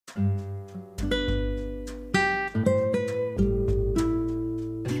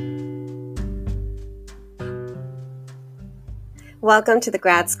Welcome to the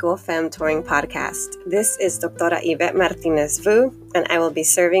Grad School Femtoring Podcast. This is Doctora Yvette Martinez Vu, and I will be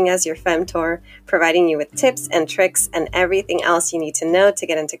serving as your femtor, providing you with tips and tricks and everything else you need to know to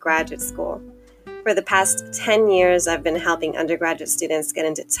get into graduate school. For the past 10 years, I've been helping undergraduate students get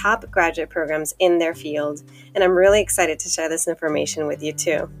into top graduate programs in their field, and I'm really excited to share this information with you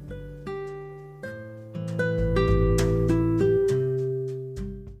too.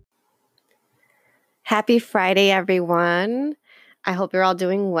 Happy Friday, everyone. I hope you're all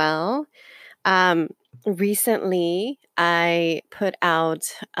doing well. Recently, I put out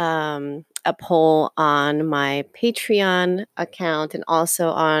a poll on my Patreon account and also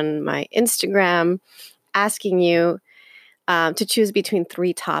on my Instagram asking you to choose between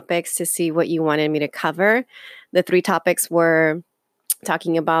 3 topics to see what you wanted me to cover. The 3 topics were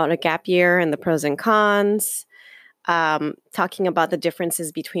talking about a gap year and the pros and cons, talking about the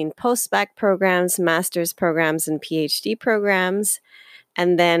differences between post-bac programs, master's programs, and PhD programs,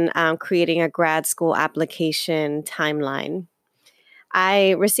 and then creating a grad school application timeline.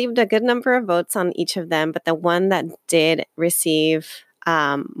 I received a good number of votes on each of them, but the one that did receive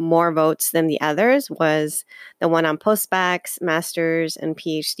more votes than the others was the one on post-bacs, master's, and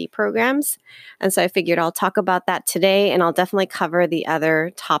PhD programs. And so I figured I'll talk about that today, and I'll definitely cover the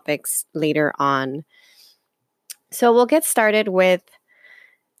other topics later on. So we'll get started with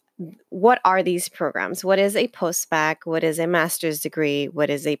what are these programs? What is a post-bac? What is a master's degree? What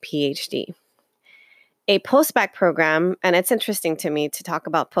is a PhD? A post-bac program, and it's interesting to me to talk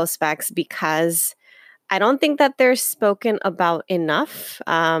about post-bacs because I don't think that they're spoken about enough.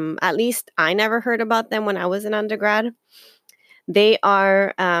 At least I never heard about them when I was an undergrad. They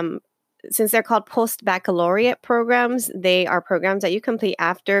are, since they're called post-baccalaureate programs, they are programs that you complete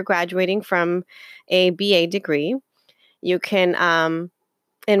after graduating from a BA degree. You can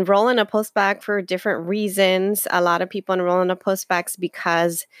enroll in a post-bac for different reasons. A lot of people enroll in a post-bacs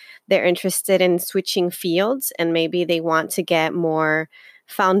because they're interested in switching fields and maybe they want to get more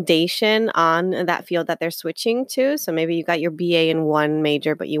foundation on that field that they're switching to. So maybe you got your BA in one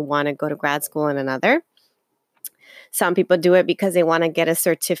major, but you want to go to grad school in another. Some people do it because they want to get a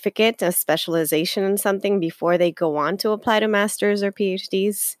certificate, a specialization in something before they go on to apply to masters or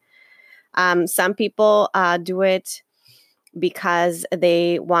PhDs. Some people do it because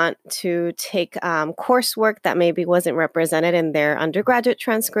they want to take coursework that maybe wasn't represented in their undergraduate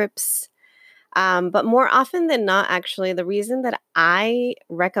transcripts. But more often than not, actually, the reason that I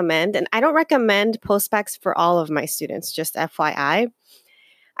recommend, and I don't recommend post-bacs for all of my students, just FYI,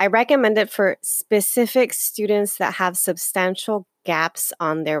 I recommend it for specific students that have substantial gaps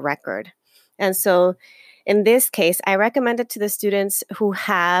on their record. And so in this case, I recommend it to the students who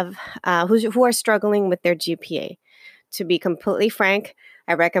have who are struggling with their GPA. To be completely frank,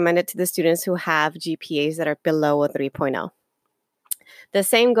 I recommend it to the students who have GPAs that are below a 3.0. The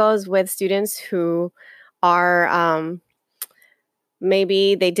same goes with students who are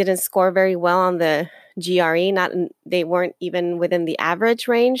maybe they didn't score very well on the GRE. They weren't even within the average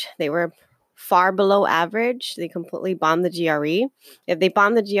range. They were far below average. They completely bombed the GRE. If they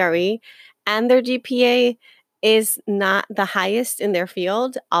bombed the GRE and their GPA is not the highest in their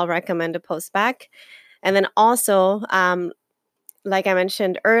field, I'll recommend a post-bac. And then also, like I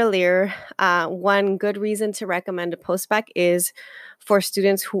mentioned earlier, one good reason to recommend a post-bac is for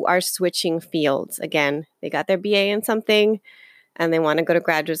students who are switching fields. Again, they got their BA in something and they want to go to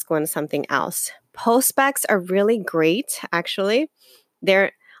graduate school in something else. Post-bacs are really great, actually.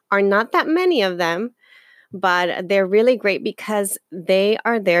 There are not that many of them, but they're really great because they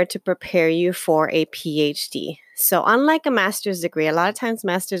are there to prepare you for a PhD. So unlike a master's degree, a lot of times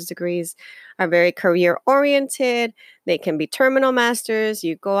master's degrees are very career-oriented. They can be terminal masters.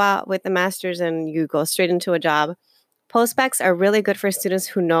 You go out with the master's and you go straight into a job. Post-bacs are really good for students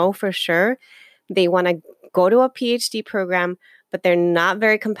who know for sure they want to go to a PhD program, but they're not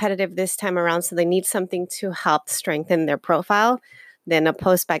very competitive this time around, so they need something to help strengthen their profile. Then a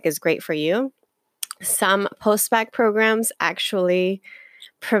post-bac is great for you. Some post-bac programs actually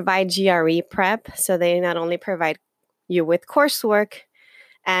provide GRE prep, so they not only provide you with coursework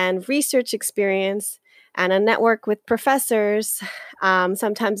and research experience and a network with professors,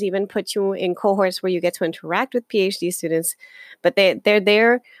 sometimes even put you in cohorts where you get to interact with PhD students, but they're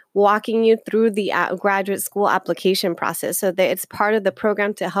there walking you through the graduate school application process. So it's part of the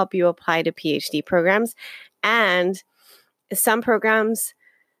program to help you apply to PhD programs. And some programs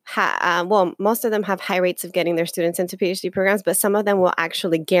most of them have high rates of getting their students into PhD programs, but some of them will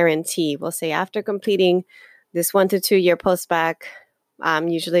actually guarantee, we'll say after completing this 1 to 2 year post-bac,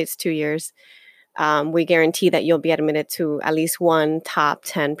 usually it's 2 years, we guarantee that you'll be admitted to at least one top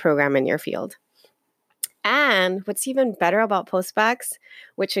 10 program in your field. And what's even better about postbacks,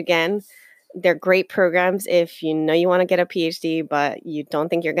 which again, they're great programs if you know you want to get a PhD, but you don't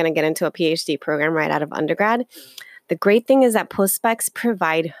think you're going to get into a PhD program right out of undergrad. The great thing is that postbacks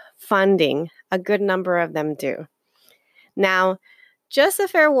provide funding. A good number of them do. Now, just a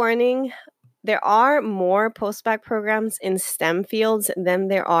fair warning, there are more postbac programs in STEM fields than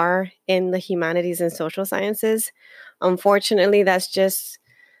there are in the humanities and social sciences. Unfortunately, that's just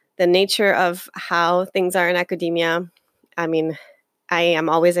the nature of how things are in academia. I mean, I am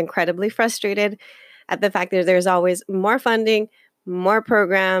always incredibly frustrated at the fact that there's always more funding, more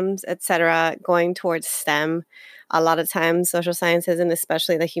programs, etc., going towards STEM. A lot of times, social sciences and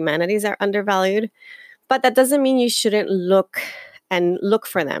especially the humanities are undervalued, but that doesn't mean you shouldn't look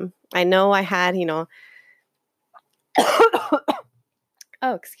for them. I know I had, oh,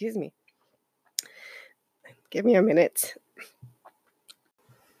 excuse me. Give me a minute.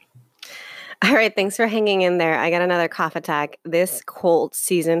 All right, thanks for hanging in there. I got another cough attack. This cold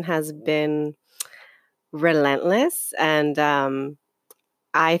season has been relentless, and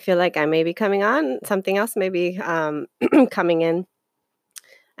I feel like I may be coming on. Something else may be coming in.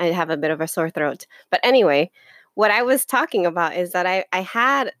 I have a bit of a sore throat. But anyway, what I was talking about is that I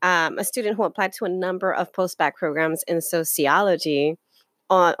had a student who applied to a number of postbac programs in sociology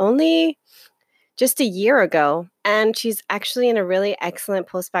only just a year ago. And she's actually in a really excellent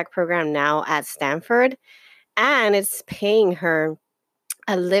postbac program now at Stanford. And it's paying her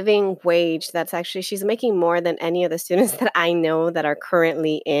a living wage that's actually, she's making more than any of the students that I know that are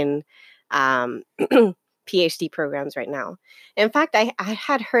currently in PhD programs right now. In fact, I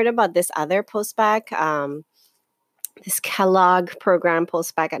had heard about this other postbac, this Kellogg program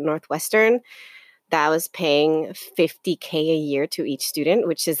postbac at Northwestern that was paying $50K a year to each student,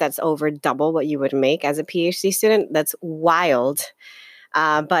 that's over double what you would make as a PhD student. That's wild.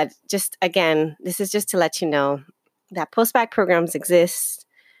 But just again, this is just to let you know that postbac programs exist.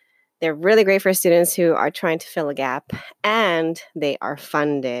 They're really great for students who are trying to fill a gap, and they are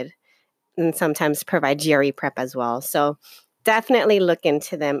funded and sometimes provide GRE prep as well. So definitely look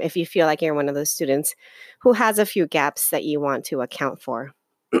into them if you feel like you're one of those students who has a few gaps that you want to account for.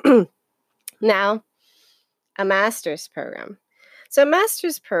 Now, a master's program. So a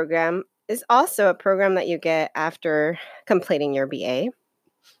master's program is also a program that you get after completing your BA.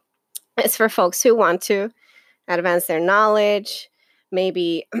 It's for folks who want to advance their knowledge.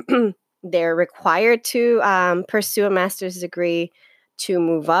 Maybe they're required to pursue a master's degree to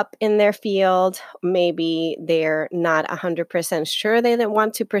move up in their field. Maybe they're not 100% sure they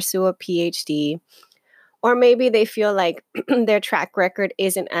want to pursue a PhD. Or maybe they feel like their track record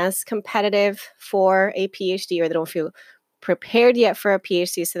isn't as competitive for a PhD, or they don't feel prepared yet for a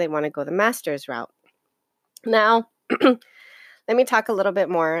PhD, so they want to go the master's route. Now, let me talk a little bit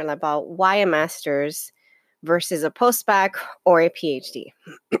more about why a master's versus a postbac or a PhD.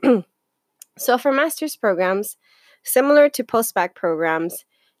 So for master's programs, similar to postbac programs,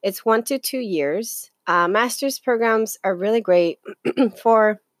 it's 1 to 2 years. Master's programs are really great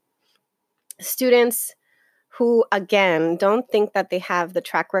for students who, again, don't think that they have the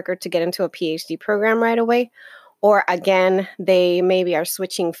track record to get into a PhD program right away, or again, they maybe are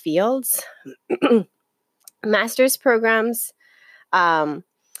switching fields. Master's programs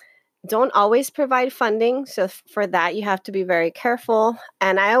don't always provide funding, so for that, you have to be very careful.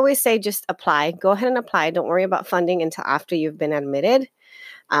 And I always say just apply. Go ahead and apply. Don't worry about funding until after you've been admitted.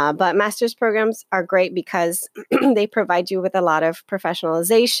 But master's programs are great because they provide you with a lot of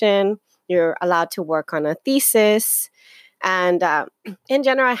professionalization. You're allowed to work on a thesis. And in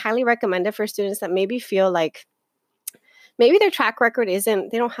general, I highly recommend it for students that maybe feel like maybe their track record they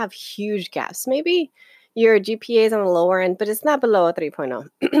don't have huge gaps. Maybe your GPA is on the lower end, but it's not below a 3.0.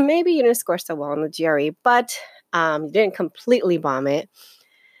 Maybe you didn't score so well on the GRE, but you didn't completely bomb it.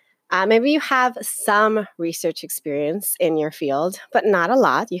 Maybe you have some research experience in your field, but not a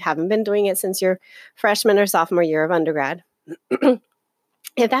lot. You haven't been doing it since your freshman or sophomore year of undergrad.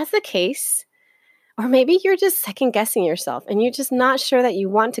 If that's the case, or maybe you're just second guessing yourself and you're just not sure that you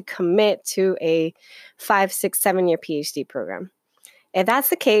want to commit to a 5, 6, 7-year PhD program. If that's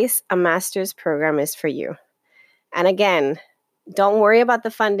the case, a master's program is for you. And again, don't worry about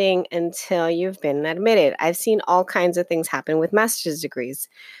the funding until you've been admitted. I've seen all kinds of things happen with master's degrees.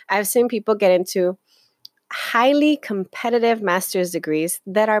 I've seen people get into highly competitive master's degrees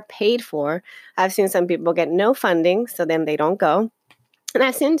that are paid for. I've seen some people get no funding, so then they don't go. And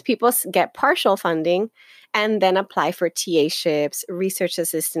I've seen people get partial funding and then apply for TA-ships, research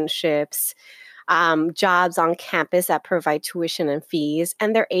assistantships, jobs on campus that provide tuition and fees,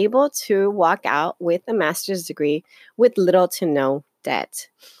 and they're able to walk out with a master's degree with little to no debt.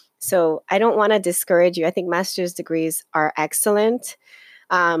 So I don't want to discourage you. I think master's degrees are excellent.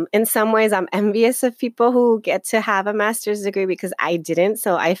 In some ways, I'm envious of people who get to have a master's degree because I didn't.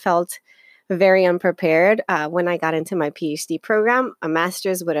 So I felt very unprepared when I got into my PhD program. A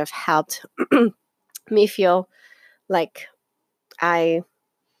master's would have helped me feel like it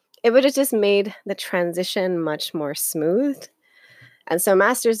would have just made the transition much more smooth. And so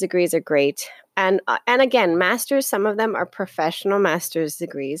master's degrees are great. And again, masters, some of them are professional master's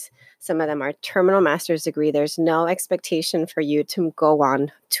degrees. Some of them are terminal master's degree. There's no expectation for you to go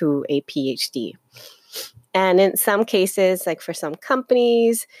on to a PhD. And in some cases, like for some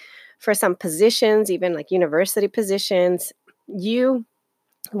companies, for some positions, even like university positions, you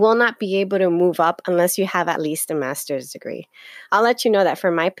will not be able to move up unless you have at least a master's degree. I'll let you know that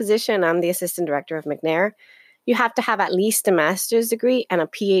for my position, I'm the assistant director of McNair. You have to have at least a master's degree and a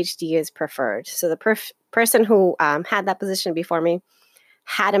PhD is preferred. So the person who had that position before me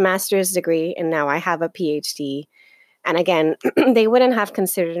had a master's degree and now I have a PhD. And again, they wouldn't have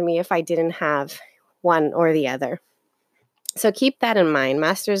considered me if I didn't have one or the other. So keep that in mind.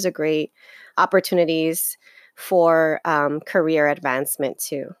 Masters are great opportunities for career advancement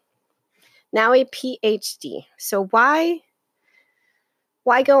too. Now a PhD. So why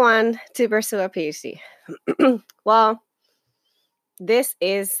go on to pursue a PhD? Well, this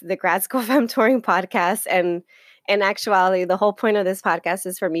is the Grad School Femtoring podcast. And in actuality, the whole point of this podcast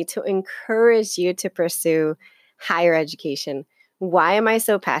is for me to encourage you to pursue higher education. Why am I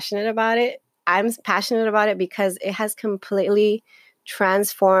so passionate about it? I'm passionate about it because it has completely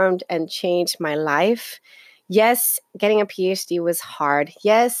transformed and changed my life. Yes, getting a PhD was hard.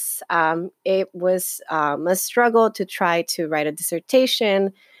 Yes, it was a struggle to try to write a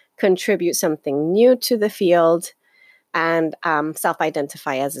dissertation, contribute something new to the field, and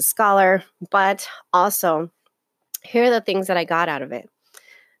self-identify as a scholar. But also, here are the things that I got out of it.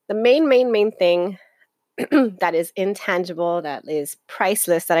 The main thing that is intangible, that is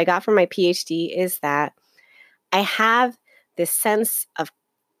priceless, that I got from my PhD is that I have this sense of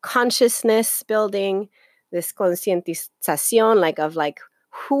consciousness building, this concientización, like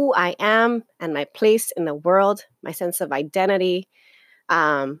who I am and my place in the world, my sense of identity.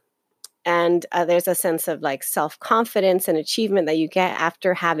 And there's a sense of like self-confidence and achievement that you get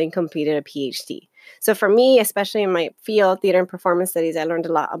after having completed a PhD. So for me, especially in my field, theater and performance studies, I learned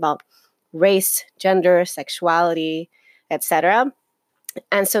a lot about race, gender, sexuality, etc.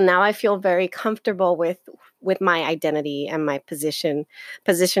 And so now I feel very comfortable with my identity and my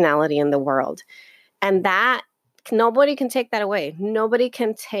positionality in the world. And that nobody can take that away. Nobody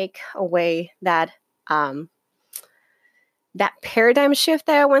can take away that that paradigm shift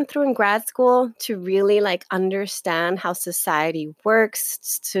that I went through in grad school to really like understand how society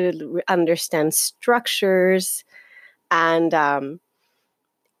works, to understand structures and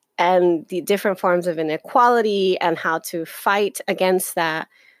the different forms of inequality and how to fight against that.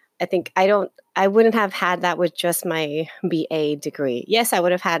 I think I wouldn't have had that with just my BA degree. Yes, I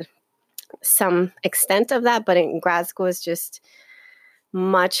would have had some extent of that, but in grad school is just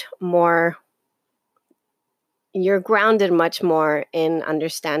much more, you're grounded much more in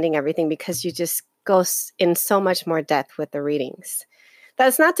understanding everything because you just go in so much more depth with the readings.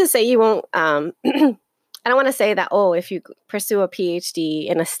 That's not to say you won't, I don't want to say that, if you pursue a PhD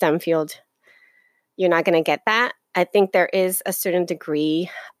in a STEM field, you're not going to get that. I think there is a certain degree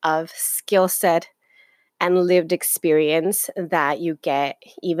of skill set and lived experience that you get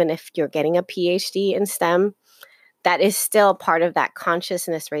even if you're getting a PhD in STEM. That is still part of that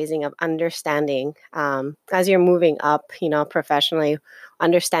consciousness raising of understanding as you're moving up, professionally,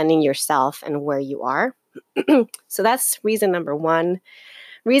 understanding yourself and where you are. So that's reason number one.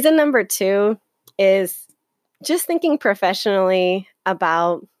 Reason number two is just thinking professionally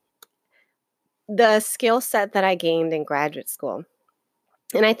about the skill set that I gained in graduate school.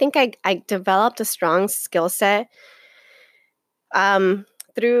 And I think I developed a strong skill set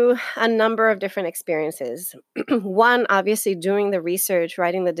through a number of different experiences. One, obviously, doing the research,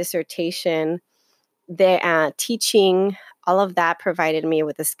 writing the dissertation, teaching, all of that provided me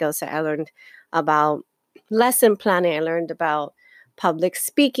with a skill set. I learned about lesson planning. I learned about public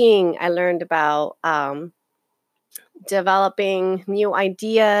speaking. I learned about developing new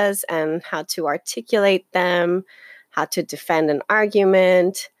ideas and how to articulate them, how to defend an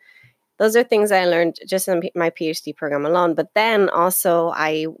argument. Those are things I learned just in my PhD program alone. But then also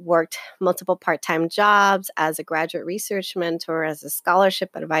I worked multiple part-time jobs as a graduate research mentor, as a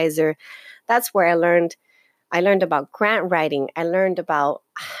scholarship advisor. That's where I learned about grant writing. I learned about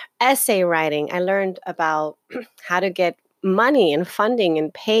essay writing. I learned about how to get money and funding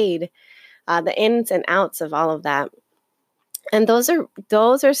and paid, the ins and outs of all of that. And those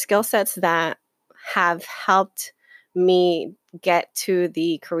are skill sets that have helped me get to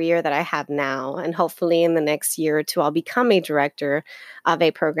the career that I have now. And hopefully in the next year or two, I'll become a director of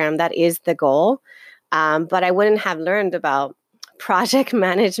a program. That is the goal. But I wouldn't have learned about project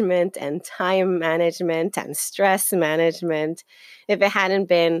management and time management and stress management if it hadn't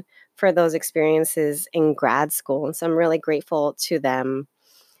been for those experiences in grad school. And so I'm really grateful to them.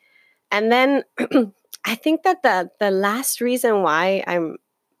 And then I think that the last reason why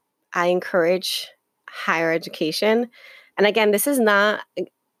I encourage higher education, and again, this is not,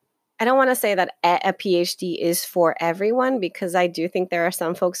 I don't want to say that a PhD is for everyone, because I do think there are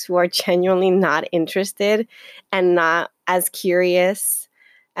some folks who are genuinely not interested and not as curious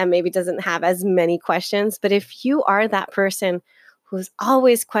and maybe doesn't have as many questions. But if you are that person who's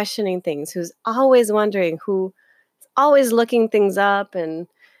always questioning things, who's always wondering, who's always looking things up, and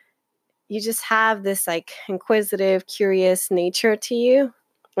you just have this like inquisitive, curious nature to you,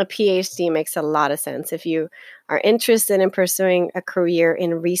 a PhD makes a lot of sense. If you are interested in pursuing a career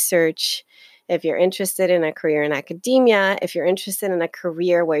in research, if you're interested in a career in academia, if you're interested in a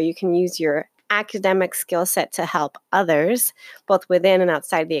career where you can use your academic skill set to help others, both within and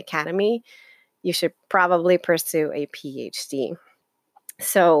outside the academy, you should probably pursue a PhD.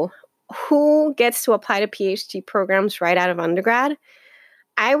 So, who gets to apply to PhD programs right out of undergrad?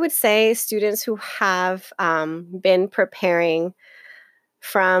 I would say students who have been preparing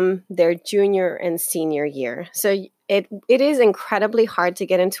from their junior and senior year. So it is incredibly hard to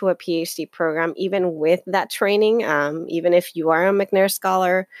get into a PhD program, even with that training. Even if you are a McNair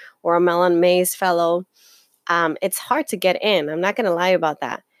Scholar or a Mellon Mays Fellow, it's hard to get in. I'm not going to lie about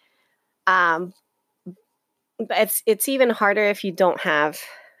that. But it's even harder if you don't have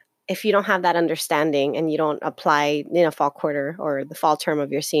that understanding and you don't apply in a fall quarter or the fall term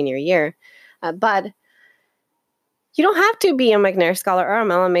of your senior year. But you don't have to be a McNair Scholar or a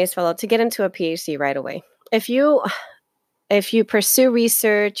Mellon Mays Fellow to get into a PhD right away. If you pursue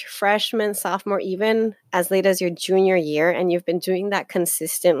research freshman, sophomore, even as late as your junior year, and you've been doing that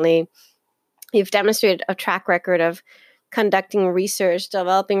consistently, you've demonstrated a track record of conducting research,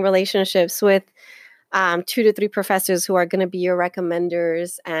 developing relationships with 2 to 3 professors who are going to be your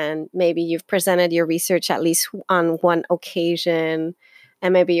recommenders, and maybe you've presented your research at least on one occasion,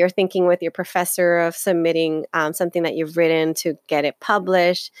 and maybe you're thinking with your professor of submitting something that you've written to get it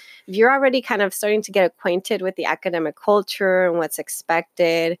published. If you're already kind of starting to get acquainted with the academic culture and what's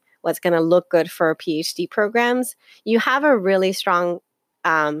expected, what's going to look good for PhD programs, you have a really strong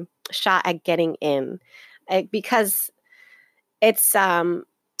shot at getting in, because it's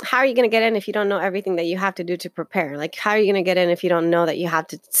how are you going to get in if you don't know everything that you have to do to prepare? Like, how are you going to get in if you don't know that you have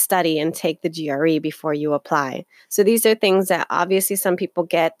to study and take the GRE before you apply? So these are things that obviously some people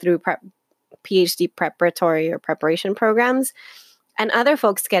get through PhD preparatory or preparation programs, and other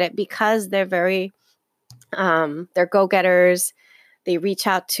folks get it because they're very, they're go-getters. They reach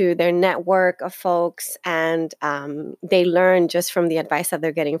out to their network of folks, and they learn just from the advice that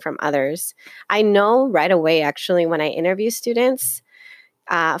they're getting from others. I know right away, actually, when I interview students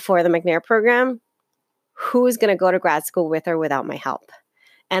for the McNair program, who's going to go to grad school with or without my help.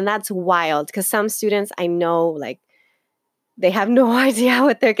 And that's wild, because some students I know, like, they have no idea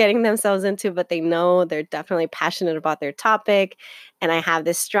what they're getting themselves into, but they know they're definitely passionate about their topic. And I have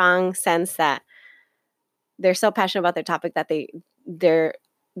this strong sense that they're so passionate about their topic that they're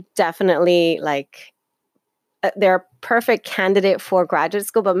definitely like, they're a perfect candidate for graduate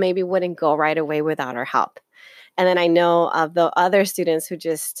school, but maybe wouldn't go right away without our help. And then I know of the other students who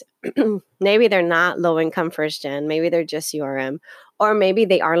just, maybe they're not low income first gen, maybe they're just URM, or maybe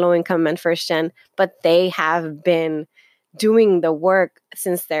they are low income and first gen, but they have been doing the work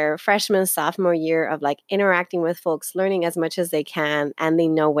since their freshman, sophomore year of like interacting with folks, learning as much as they can, and they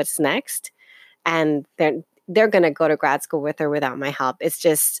know what's next. And they're going to go to grad school with or without my help. It's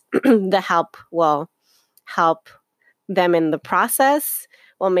just the help will help them in the process,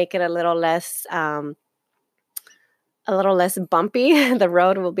 will make it a little less bumpy. The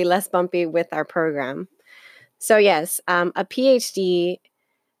road will be less bumpy with our program. So yes, a PhD,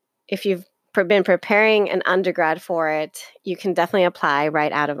 if you've been preparing an undergrad for it, you can definitely apply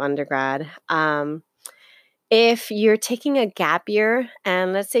right out of undergrad. If you're taking a gap year,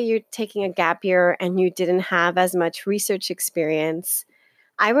 and let's say you're taking a gap year and you didn't have as much research experience,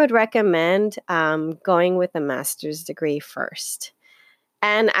 I would recommend going with a master's degree first.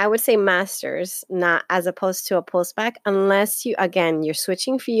 And I would say master's, not as opposed to a postbac, unless you're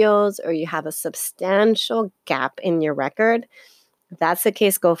switching fields or you have a substantial gap in your record. If that's the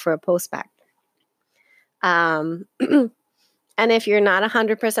case, go for a postbac. And if you're not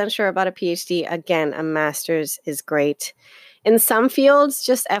 100% sure about a PhD, again, a master's is great. In some fields,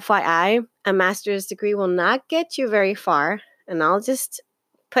 just FYI, a master's degree will not get you very far. And I'll just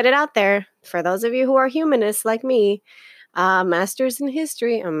put it out there for those of you who are humanists like me. Master's in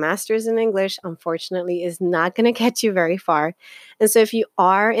history, a master's in English, unfortunately, is not going to get you very far. And so if you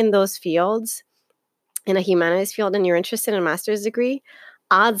are in those fields, in a humanities field, and you're interested in a master's degree,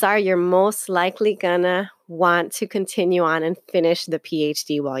 odds are you're most likely going to want to continue on and finish the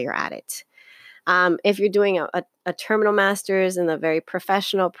PhD while you're at it. If you're doing a terminal master's in a very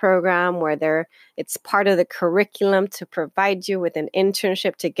professional program where it's part of the curriculum to provide you with an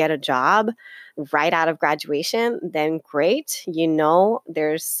internship to get a job right out of graduation, then great. You know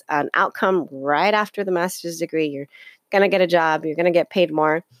there's an outcome right after the master's degree. You're going to get a job. You're going to get paid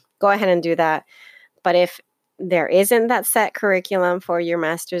more. Go ahead and do that. But if there isn't that set curriculum for your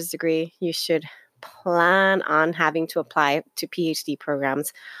master's degree, you should plan on having to apply to PhD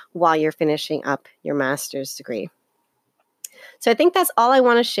programs while you're finishing up your master's degree. So I think that's all I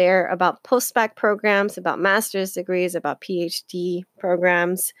want to share about post-bac programs, about master's degrees, about PhD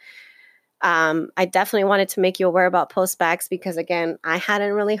programs. I definitely wanted to make you aware about post-bacs because, again, I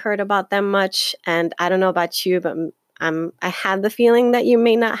hadn't really heard about them much. And I don't know about you, but I have the feeling that you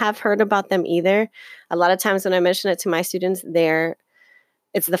may not have heard about them either. A lot of times when I mention it to my students,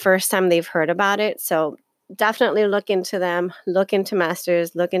 it's the first time they've heard about it. So definitely look into them, look into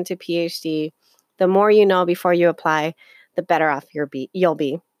master's, look into PhD. The more you know before you apply, the better off you'll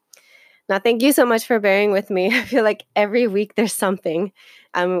be. Now, thank you so much for bearing with me. I feel like every week there's something.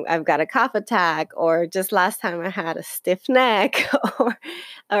 I've got a cough attack, or just last time I had a stiff neck,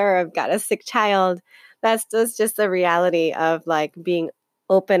 or I've got a sick child. That's just the reality of like being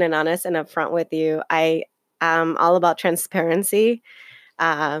open and honest and upfront with you. I am all about transparency.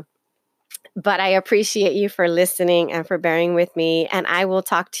 But I appreciate you for listening and for bearing with me. And I will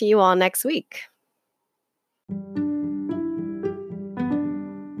talk to you all next week.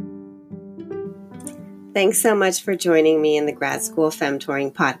 Thanks so much for joining me in the Grad School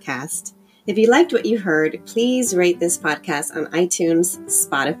Femtoring podcast. If you liked what you heard, please rate this podcast on iTunes,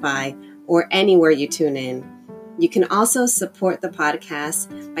 Spotify, or anywhere you tune in. You can also support the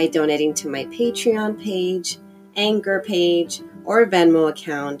podcast by donating to my Patreon page, Anchor page, or Venmo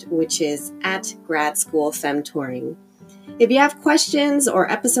account, which is at Grad School Femtoring. If you have questions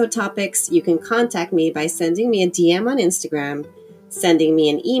or episode topics, you can contact me by sending me a DM on Instagram, sending me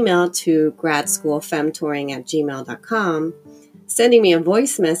an email to gradschoolfemtoring@gmail.com, sending me a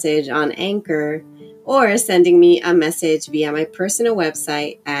voice message on Anchor, or sending me a message via my personal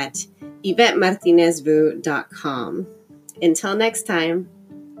website at YvetteMartinezvu.com. Until next time.